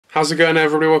How's it going,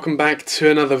 everybody? Welcome back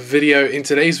to another video. In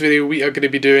today's video we are going to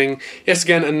be doing yet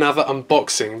again another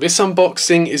unboxing. This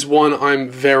unboxing is one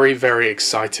I'm very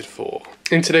excited for.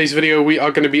 In today's video we are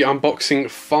going to be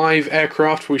unboxing 5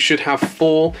 aircraft. We should have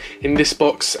 4 in this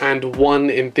box and 1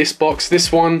 in this box.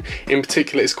 This one in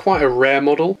particular is quite a rare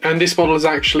model, and this model is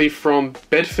actually from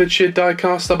Bedfordshire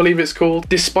Diecast, I believe it's called.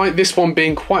 Despite this one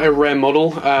being quite a rare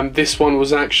model, this one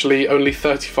was actually only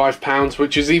 £35,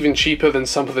 which is even cheaper than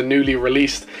some of the newly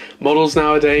released models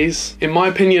nowadays. In my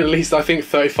opinion, at least, I think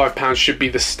 £35 should be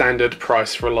the standard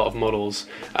price for a lot of models.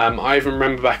 I even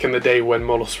remember back in the day when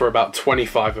models were about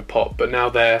 25 a pop, but now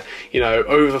they're, you know,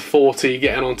 over 40,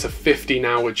 getting on to 50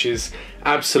 now, which is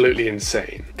absolutely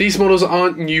insane. These models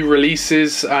aren't new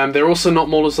releases. They're also not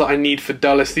models that I need for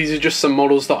Dulles. These are just some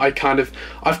models that I've kind of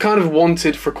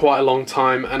wanted for quite a long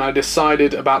time, and I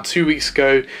decided about 2 weeks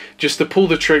ago just to pull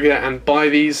the trigger and buy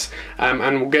these,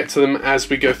 and we'll get to them as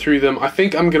we go through them. I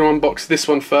think I'm going to unbox this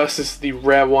one first. This is the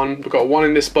rare one. We've got 1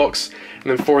 in this box and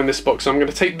then 4 in this box. So I'm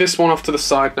going to take this one off to the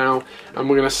side now, and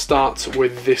we're going to start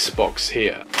with this box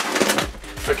here.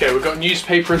 Okay, we've got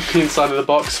newspaper in the inside of the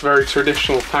box, very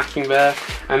traditional packing there,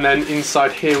 and then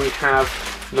inside here we have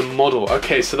the model.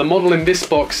 Okay, so the model in this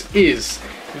box is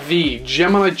the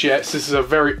Gemini Jets. This is a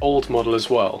very old model as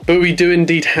well, but we do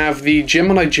indeed have the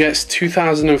Gemini Jets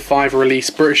 2005 release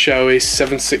British Airways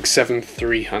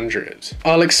 767-300.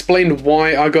 I'll explain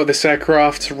why I got this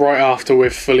aircraft right after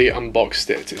we've fully unboxed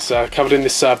it. It's covered in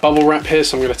this bubble wrap here,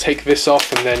 so I'm going to take this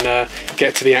off and then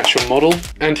get to the actual model.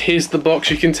 And here's the box.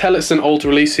 You can tell it's an old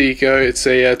release. Here you go. It's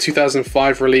a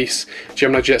 2005 release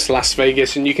Gemini Jets Las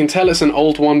Vegas, and you can tell it's an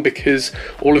old one because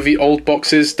all of the old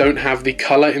boxes don't have the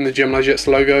colour in the Gemini Jets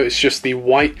logo. It's just the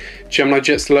white Gemini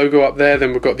Jets logo up there.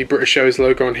 Then we've got the British Airways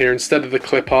logo on here instead of the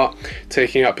clip art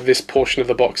taking up this portion of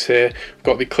the box here. We've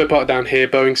got the clip art down here,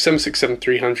 Boeing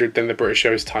 767-300, then the British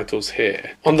Airways titles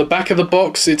here. On the back of the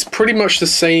box, it's pretty much the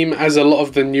same as a lot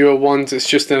of the newer ones. It's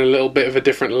just in a little bit of a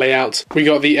different layout. We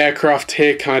got the aircraft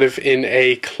here kind of in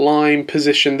a climb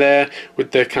position there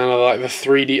with the kind of like the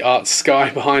 3D art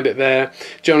sky behind it there.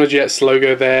 Gemini Jets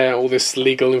logo there, all this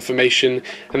legal information,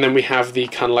 and then we have the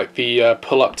kind of like the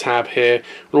pull-up tab here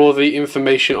with all the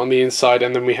information on the inside,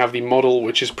 and then we have the model,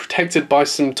 which is protected by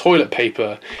some toilet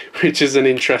paper, which is an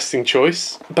interesting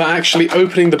choice. But actually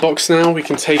opening the box now, we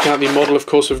can take out the model. Of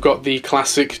course, we've got the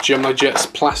classic Gemini Jets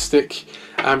plastic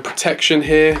protection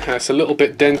here. It's a little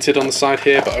bit dented on the side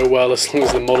here, but oh well, as long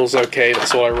as the model's okay,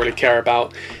 that's all I really care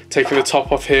about. Taking the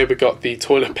top off here, we've got the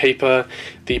toilet paper,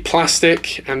 the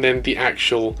plastic, and then the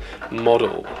actual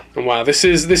model. And wow, this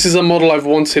is a model I've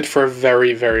wanted for a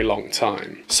very long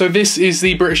time. So this is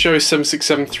the British Airways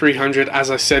 767-300. As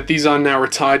I said, these are now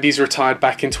retired. These retired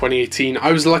back in 2018.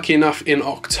 I was lucky enough in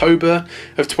October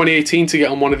of 2018 to get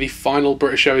on one of the final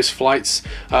British Airways flights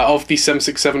of the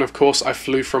 767. Of course, I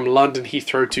flew from London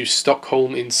Heathrow to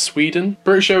Stockholm in Sweden.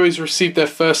 British Airways received their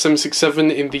first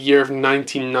 767 in the year of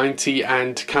 1990,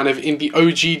 and kind of in the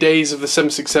OG days of the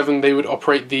 767, they would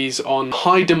operate these on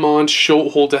high demand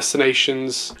short haul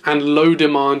destinations and low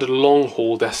demand long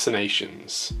haul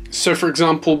destinations. So for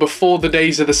example, before the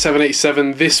days of the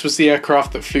 787, this was the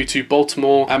aircraft that flew to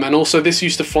Baltimore, and also this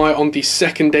used to fly on the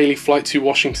second daily flight to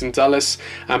Washington Dulles.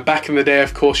 And back in the day,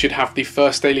 of course, you'd have the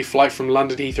first daily flight from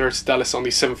London Heathrow to Dulles on the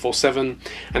 747,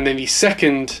 and then the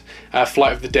second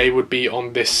flight of the day would be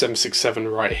on this 767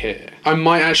 right here. I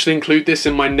might actually include this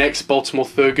in my next Baltimore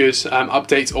Thurgood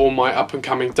update, or my up and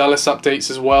coming Dulles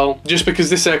updates as well, just because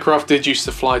this aircraft did used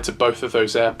to fly to both of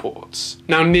those airports.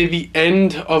 Now, near the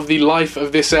end of the life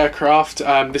of this aircraft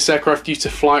used to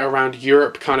fly around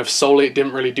Europe kind of solely. It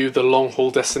didn't really do the long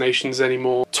haul destinations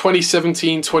anymore.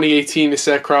 2017, 2018, this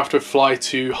aircraft would fly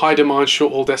to high demand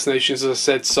short haul destinations, as I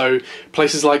said, so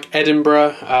places like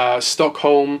Edinburgh,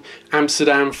 Stockholm,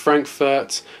 Amsterdam,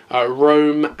 Frankfurt,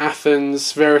 Rome,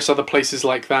 Athens, various other places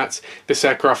like that. This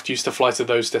aircraft used to fly to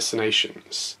those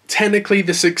destinations. Technically,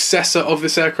 the successor of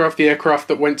this aircraft, the aircraft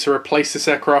that went to replace this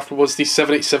aircraft, was the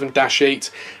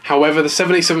 787-8. However, the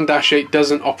 787-8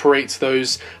 doesn't operate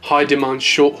those high demand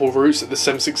short haul routes that the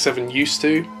 767 used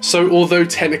to. So although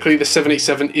technically the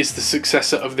 787 is the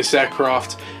successor of this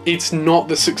aircraft, it's not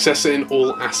the successor in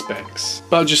all aspects.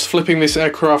 But just flipping this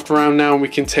aircraft around now, we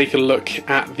can take a look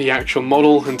at the actual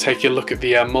model and take take a look at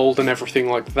the mold and everything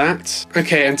like that.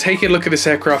 Okay, and take a look at this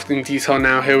aircraft in detail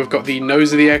now. Here we've got the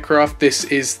nose of the aircraft. This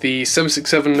is the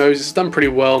 767 nose. It's done pretty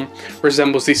well,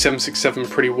 resembles the 767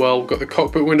 pretty well. We've got the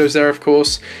cockpit windows there, of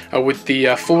course, with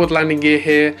the forward landing gear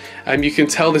here. You can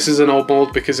tell this is an old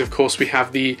mold because, of course, we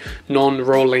have the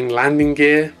non-rolling landing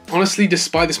gear. Honestly,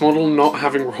 despite this model not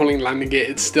having rolling landing gear,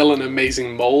 it's still an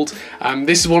amazing mold.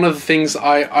 This is one of the things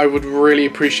I would really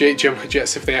appreciate Gemini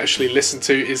Jets if they actually listen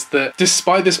to, is that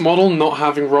despite this model not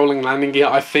having rolling landing gear,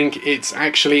 I think it's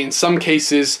actually, in some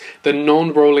cases, the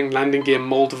non-rolling landing gear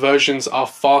mold versions are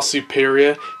far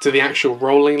superior to the actual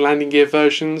rolling landing gear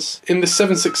versions. In the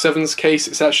 767's case,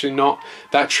 it's actually not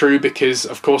that true because,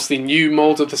 of course, the new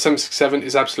mold of the 767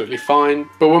 is absolutely fine.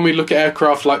 But when we look at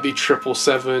aircraft like the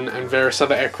 777 and various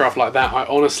other aircraft like that, I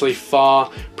honestly far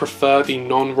prefer the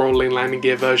non-rolling landing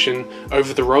gear version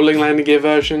over the rolling landing gear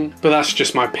version, but that's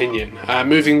just my opinion.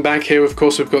 Moving back here, of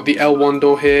course, we've got the L1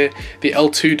 door here, the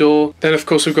L2 door, then of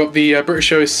course we've got the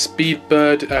British Airways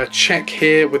Speedbird check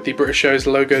here with the British Airways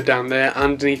logo down there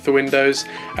underneath the windows.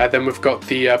 Then we've got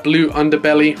the blue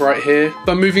underbelly right here.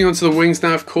 But moving on to the wings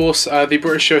now, of course, the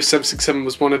British Airways 767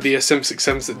 was one of the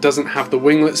 767s that doesn't have the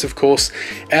winglets. Of course,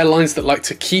 airlines that like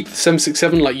to keep the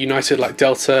 767, like United, like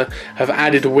Delta, have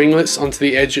added winglets onto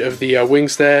the edge of the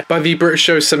wings there. But the British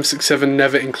Airways 767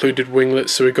 never included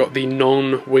winglets, so we got the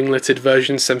non-wingleted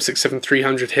version,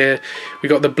 767-300 here. We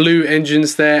got the blue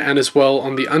engines there, and as well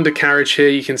on the undercarriage here,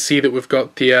 you can see that we've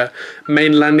got the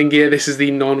main landing gear. This is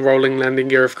the non-rolling landing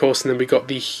gear, of course, and then we got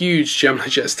the huge Gemini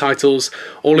Jets titles.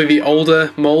 All of the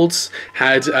older molds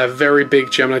had very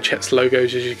big Gemini Jets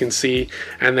logos, as you can see,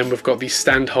 and then we've got the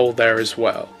stand hole there as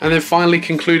well. And then finally,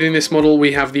 concluding this model,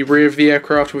 we have the rear of the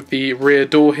aircraft with the rear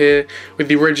door here, with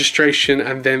the registration,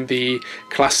 and then the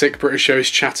classic British Airways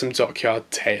Chatham Dockyard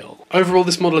tail. Overall,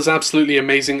 this model is absolutely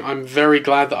amazing. I'm very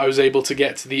glad that I was able to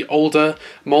get to the older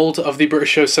mold of the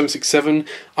British Airways 767.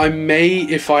 I may,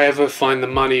 if I ever find the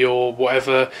money or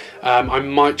whatever, I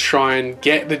might try and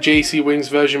get the JC Wings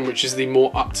version, which is the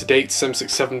more up-to-date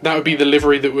 767. That would be the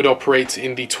livery that would operate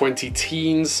in the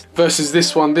 20-teens, versus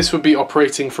this one. This would be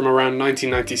operating from around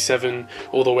 1997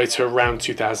 all the way to around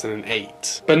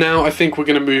 2008. But now I think we're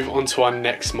going to move on to our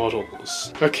next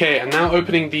models. Okay, and now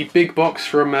opening the big box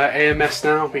from AMS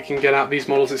now, we can get out these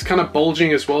models. It's kind of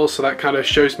bulging as well, so that kind of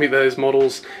shows me those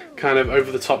models kind of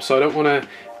over the top, so I don't want to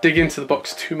dig into the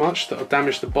box too much, that'll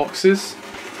damage the boxes.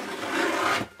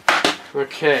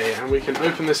 Okay, and we can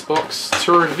open this box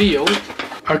to reveal.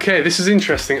 Okay, this is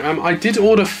interesting. I did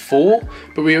order 4,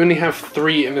 but we only have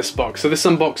 3 in this box. So this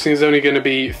unboxing is only going to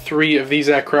be 3 of these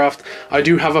aircraft. I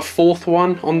do have a 4th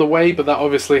one on the way, but that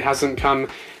obviously hasn't come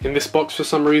in this box for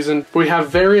some reason. We have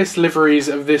various liveries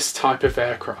of this type of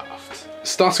aircraft.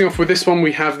 Starting off with this one,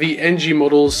 we have the NG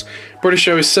models, British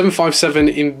Airways 757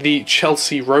 in the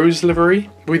Chelsea Rose livery.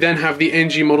 We then have the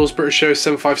NG models, British Airways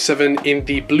 757 in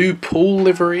the Blue Poole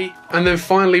livery. And then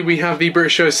finally we have the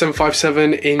British Airways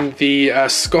 757 in the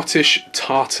Scottish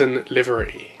Tartan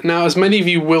livery. Now, as many of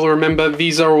you will remember,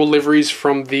 these are all liveries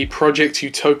from the Project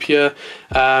Utopia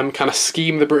kind of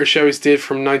scheme the British Airways did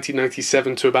from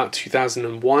 1997 to about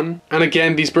 2001. And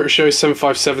again, these British Airways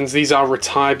 757s, these are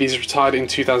retired. These are retired in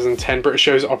 2010. British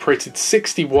Airways operated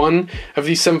 61 of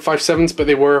these 757s, but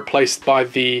they were replaced by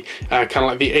the kind of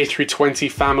like the A320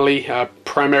 family,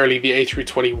 primarily the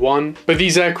A321. But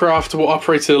these aircraft were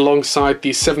operated alongside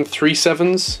the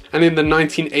 737s, and in the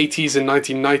 1980s and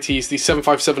 1990s, the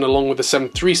 757 along with the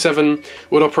 737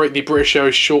 would operate the British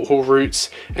Airways short-haul routes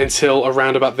until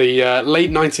around about the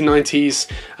late 1990s,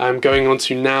 going on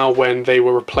to now when they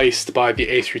were replaced by the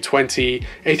A320,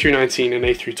 A319 and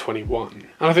A321.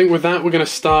 And I think with that, we're going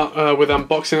to start with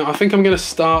unboxing. I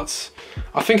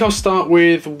think I'll start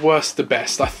with worst to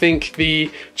best. I think the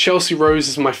Chelsea Rose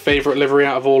is my favourite livery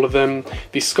out of all of them.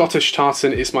 The Scottish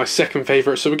Tartan is my second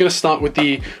favourite. So we're going to start with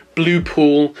the Blue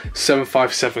Poole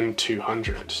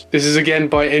 757-200. This is again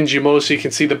by NG Models, so you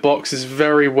can see the box is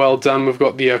very well done. We've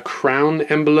got the crown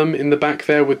emblem in the back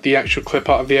there with the actual clip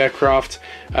art of the aircraft.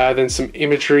 Then some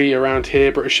imagery around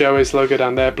here, British Airways logo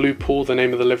down there, Blue Poole, the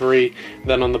name of the livery.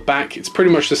 Then on the back, it's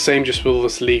pretty much the same, just with all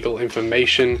this legal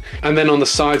information. And then on the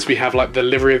sides, we have like the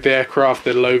livery of the aircraft,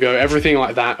 the logo, everything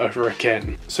like that over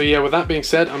again. So yeah, with that being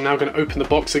said, I'm now going to open the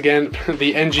box again.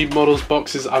 The NG Models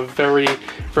boxes are very,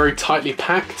 very tightly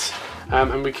packed.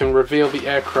 And we can reveal the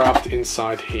aircraft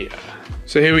inside here.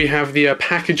 So here we have the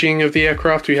packaging of the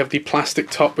aircraft. We have the plastic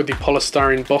top with the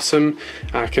polystyrene bottom.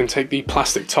 I can take the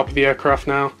plastic top of the aircraft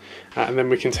now, and then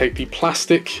we can take the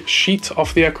plastic sheet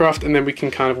off the aircraft, and then we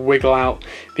can kind of wiggle out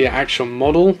the actual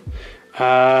model.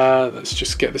 Let's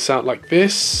just get this out like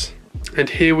this. And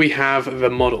here we have the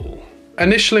model.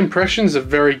 Initial impressions are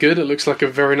very good. It looks like a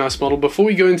very nice model. Before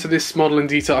we go into this model in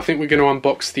detail, I think we're going to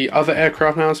unbox the other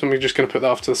aircraft now, so I'm just going to put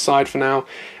that off to the side for now. And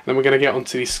then we're going to get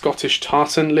onto the Scottish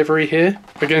Tartan livery here.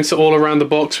 Again, so all around the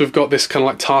box we've got this kind of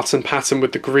like tartan pattern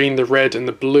with the green, the red and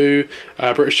the blue.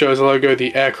 British Airways logo,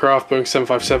 the aircraft, Boeing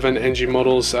 757 NG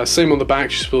models. Same on the back,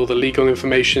 just with all the legal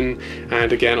information.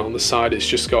 And again on the side it's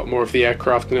just got more of the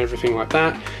aircraft and everything like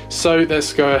that. So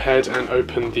let's go ahead and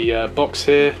open the box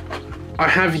here. I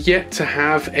have yet to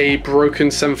have a broken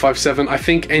 757. I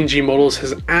think NG Models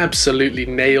has absolutely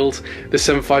nailed the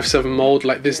 757 mold.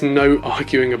 Like, there's no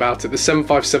arguing about it. The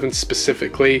 757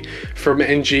 specifically from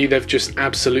NG, they've just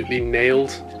absolutely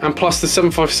nailed. And plus the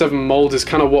 757 mold is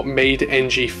kind of what made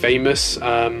NG famous.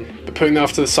 But putting that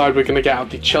off to the side, we're going to get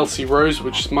out the Chelsea Rose,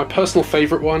 which is my personal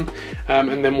favorite one.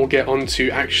 And then we'll get on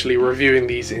to actually reviewing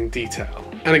these in detail.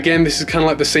 And again, this is kind of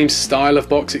like the same style of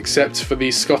box, except for the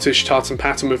Scottish Tartan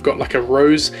pattern, we've got like a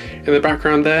rose in the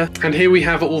background there. And here we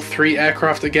have all three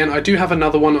aircraft. Again, I do have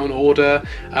another one on order.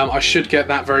 I should get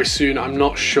that very soon. I'm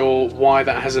not sure why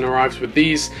that hasn't arrived with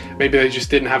these. Maybe they just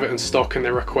didn't have it in stock and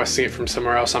they're requesting it from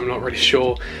somewhere else. I'm not really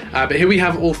sure. But here we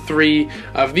have all three.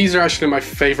 These are actually my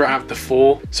favorite out of the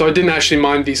four. So I didn't actually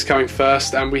mind these coming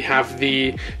first. And we have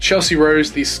the Chelsea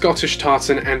Rose, the Scottish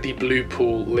Tartan and the Blue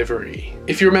Poole livery.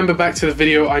 If you remember back to the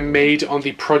video I made on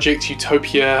the Project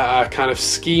Utopia kind of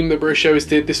scheme that British Airways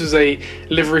did, this was a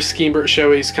livery scheme British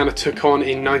Airways kind of took on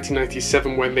in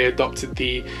 1997 when they adopted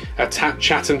the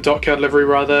Chatham Dockyard livery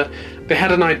rather. They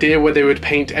had an idea where they would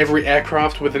paint every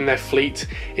aircraft within their fleet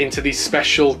into these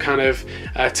special kind of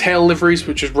tail liveries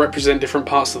which would represent different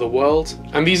parts of the world.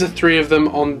 And these are three of them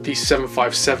on the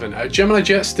 757. Gemini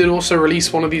Jets did also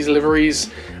release one of these liveries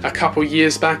a couple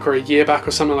years back or a year back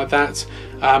or something like that.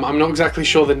 I'm not exactly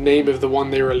sure the name of the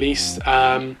one they released,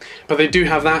 but they do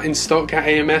have that in stock at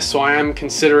AMS, so I am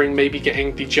considering maybe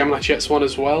getting the Gemini Jets one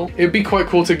as well. It would be quite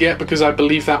cool to get because I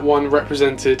believe that one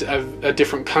represented a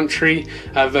different country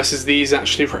versus these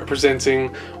actually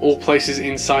representing all places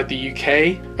inside the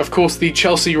UK. Of course, the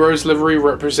Chelsea Rose livery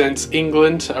represents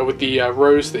England with the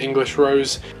rose, the English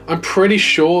rose. I'm pretty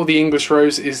sure the English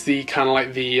rose is the kind of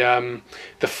like the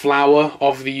flower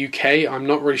of the UK. I'm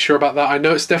not really sure about that. I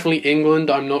know it's definitely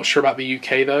England. I'm not sure about the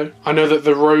UK though. I know that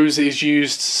the rose is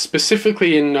used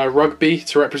specifically in rugby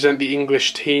to represent the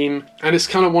English team, and it's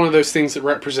kind of one of those things that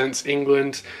represents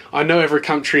England. I know every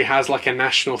country has like a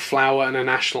national flower and a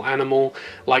national animal.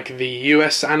 Like the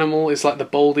US animal is like the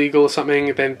bald eagle or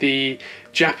something, then the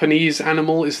Japanese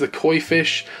animal is the koi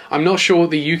fish. I'm not sure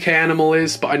what the UK animal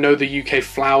is, but I know the UK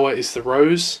flower is the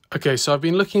rose. Okay, so I've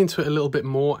been looking into it a little bit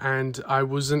more and I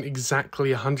wasn't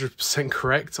exactly 100%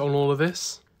 correct on all of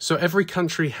this. So every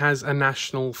country has a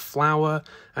national flower,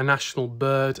 a national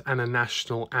bird and a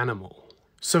national animal.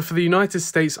 So for the United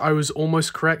States, I was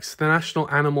almost correct. The national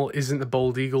animal isn't the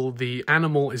bald eagle, the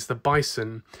animal is the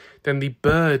bison, then the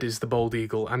bird is the bald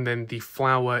eagle, and then the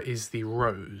flower is the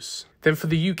rose. Then for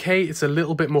the UK, it's a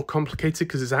little bit more complicated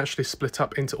because it's actually split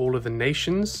up into all of the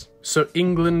nations. So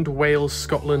England, Wales,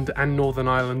 Scotland, and Northern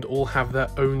Ireland all have their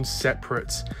own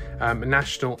separate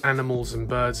national animals and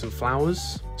birds and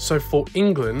flowers. So for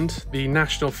England, the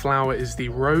national flower is the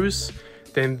rose,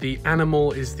 then the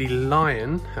animal is the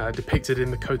lion, depicted in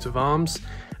the coat of arms,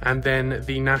 and then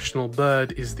the national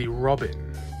bird is the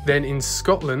robin. Then in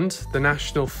Scotland, the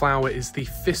national flower is the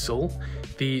thistle,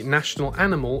 the national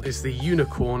animal is the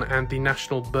unicorn, and the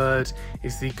national bird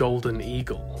is the golden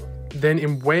eagle. Then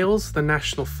in Wales, the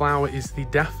national flower is the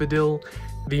daffodil,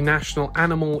 the national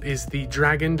animal is the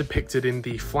dragon depicted in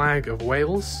the flag of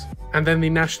Wales, and then the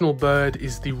national bird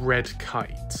is the red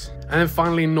kite. And then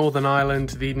finally in Northern Ireland,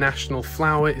 the national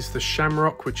flower is the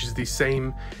shamrock, which is the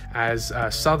same as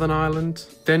Southern Ireland.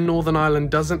 Then Northern Ireland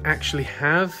doesn't actually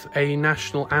have a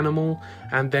national animal,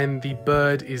 and then the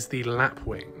bird is the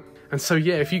lapwing. And so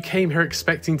yeah, if you came here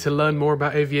expecting to learn more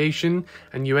about aviation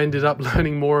and you ended up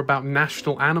learning more about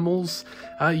national animals,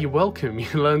 you're welcome. You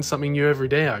learn something new every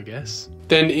day, I guess.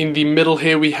 Then in the middle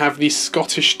here we have the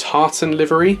Scottish Tartan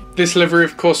livery. This livery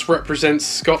of course represents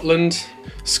Scotland.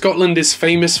 Scotland is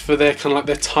famous for their kind of like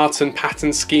their tartan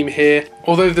pattern scheme here.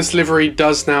 Although this livery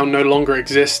does now no longer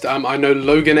exist, I know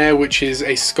Loganair, which is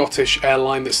a Scottish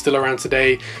airline that's still around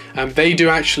today, they do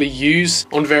actually use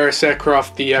on various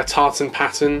aircraft the tartan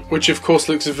pattern, which of course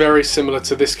looks very similar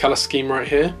to this colour scheme right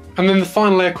here. And then the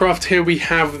final aircraft here we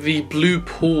have the Blue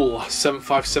Poole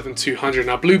 757-200.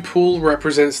 Now Blue Poole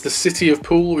represents the city of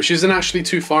Poole, which isn't actually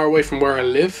too far away from where I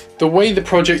live. The way the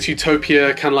Project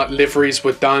Utopia kind of like liveries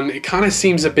were done, it kind of kind of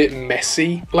seems a bit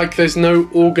messy. Like there's no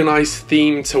organized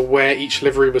theme to where each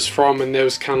livery was from, and there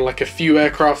was kind of like a few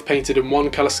aircraft painted in one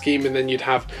color scheme, and then you'd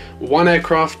have one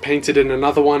aircraft painted in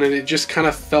another one, and it just kind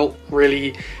of felt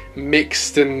really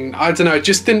mixed, and I don't know, it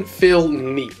just didn't feel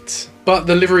neat. But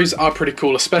the liveries are pretty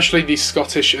cool, especially the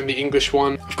Scottish and the English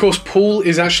one. Of course, Poole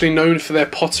is actually known for their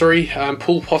pottery.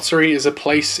 Poole Pottery is a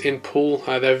place in Poole.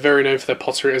 They're very known for their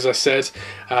pottery, as I said.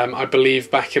 I believe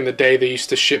back in the day they used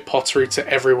to ship pottery to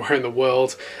everywhere in the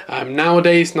world.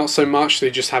 Nowadays, not so much.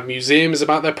 They just have museums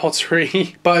about their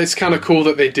pottery. But it's kind of cool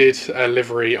that they did a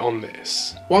livery on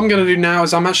this. What I'm going to do now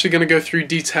is I'm actually going to go through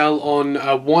detail on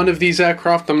one of these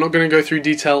aircraft. I'm not going to go through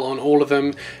detail on all of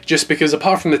them, just because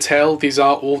apart from the tail, these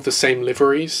are all the same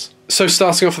liveries. So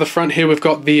starting off at the front here, we've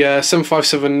got the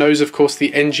 757 nose, of course,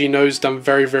 the NG nose done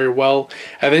very, very well.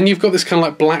 And then you've got this kind of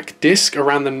like black disc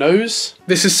around the nose.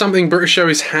 This is something British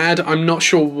Airways had. I'm not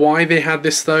sure why they had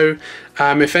this though.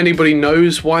 If anybody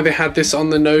knows why they had this on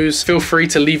the nose, feel free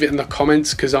to leave it in the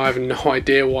comments, because I have no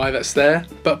idea why that's there.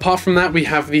 But apart from that, we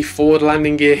have the forward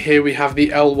landing gear here. We have the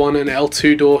L1 and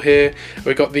L2 door here.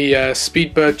 We've got the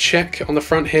Speedbird check on the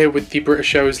front here with the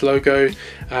British Airways logo,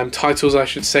 titles I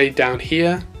should say, down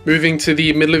here. Moving to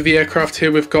the middle of the aircraft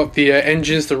here, we've got the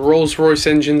engines, the Rolls-Royce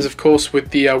engines, of course,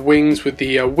 with the wings, with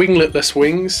the wingletless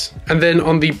wings. And then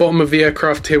on the bottom of the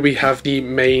aircraft here, we have the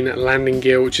main landing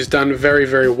gear, which is done very,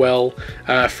 very well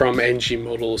from NG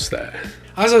models there.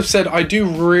 As I've said, I do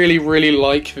really, really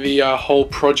like the whole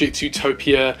Project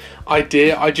Utopia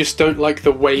idea. I just don't like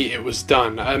the way it was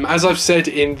done. As I've said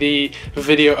in the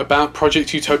video about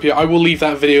Project Utopia, I will leave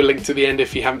that video linked at the end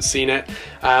if you haven't seen it.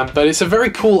 But it's a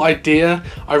very cool idea.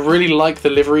 I really like the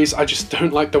liveries, I just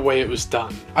don't like the way it was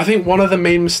done. I think one of the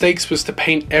main mistakes was to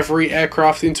paint every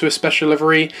aircraft into a special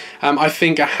livery. I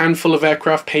think a handful of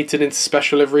aircraft painted into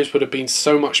special liveries would have been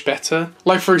so much better.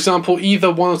 Like for example,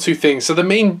 either one or two things.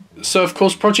 So of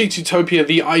course, Project Utopia,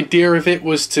 the idea of it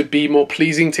was to be more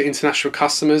pleasing to international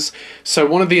customers. So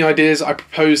one of the ideas I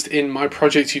proposed in my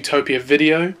Project Utopia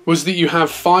video was that you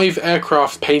have 5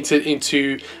 aircraft painted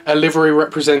into a livery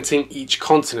representing each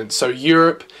continent. So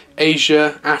Europe,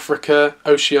 Asia, Africa,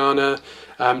 Oceania,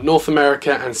 North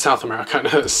America and South America. I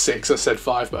know that's 6, I said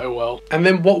 5, but oh well. And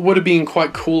then what would have been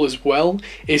quite cool as well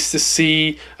is to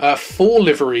see 4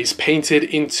 liveries painted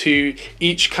into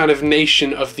each kind of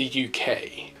nation of the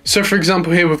UK. So for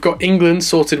example here we've got England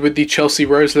sorted with the Chelsea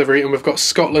Rose livery, and we've got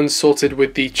Scotland sorted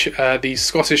with the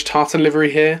Scottish Tartan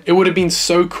livery here. It would have been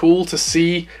so cool to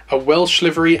see a Welsh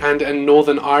livery and a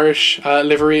Northern Irish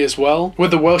livery as well.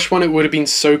 With the Welsh one, it would have been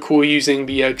so cool using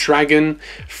the dragon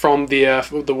from the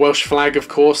Welsh flag, of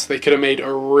course. They could have made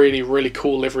a really, really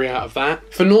cool livery out of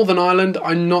that. For Northern Ireland,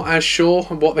 I'm not as sure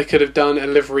what they could have done a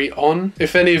livery on.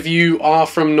 If any of you are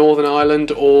from Northern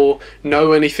Ireland or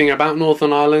know anything about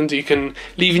Northern Ireland, you can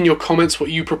leave in your comments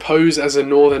what you propose as a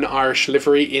Northern Irish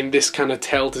livery in this kind of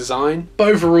tail design. But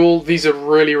overall, these are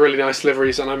really, really nice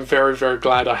liveries, and I'm very, very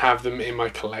glad I have them in my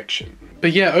collection.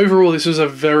 But yeah, overall this was a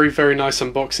very, very nice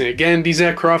unboxing. Again, these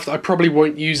aircraft I probably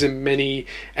won't use in many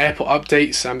airport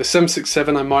updates, and the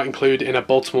 767 I might include in a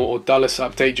Baltimore or Dulles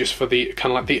update just for the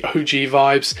kind of like the OG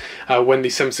vibes when the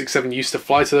 767 used to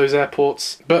fly to those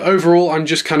airports. But overall, I'm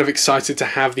just kind of excited to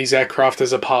have these aircraft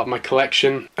as a part of my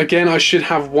collection. Again, I should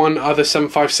have one other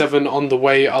 757 on the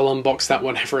way. I'll unbox that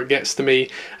whenever it gets to me.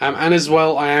 And as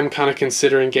well, I am kind of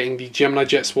considering getting the Gemini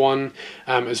Jets one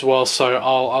as well, so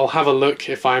I'll have a look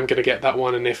if I am going to get that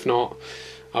one, and if not,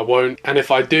 I won't. And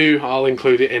if I do, I'll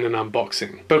include it in an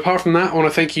unboxing. But apart from that, I want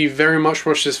to thank you very much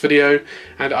for watching this video,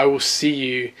 and I will see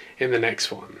you in the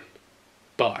next one.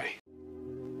 Bye.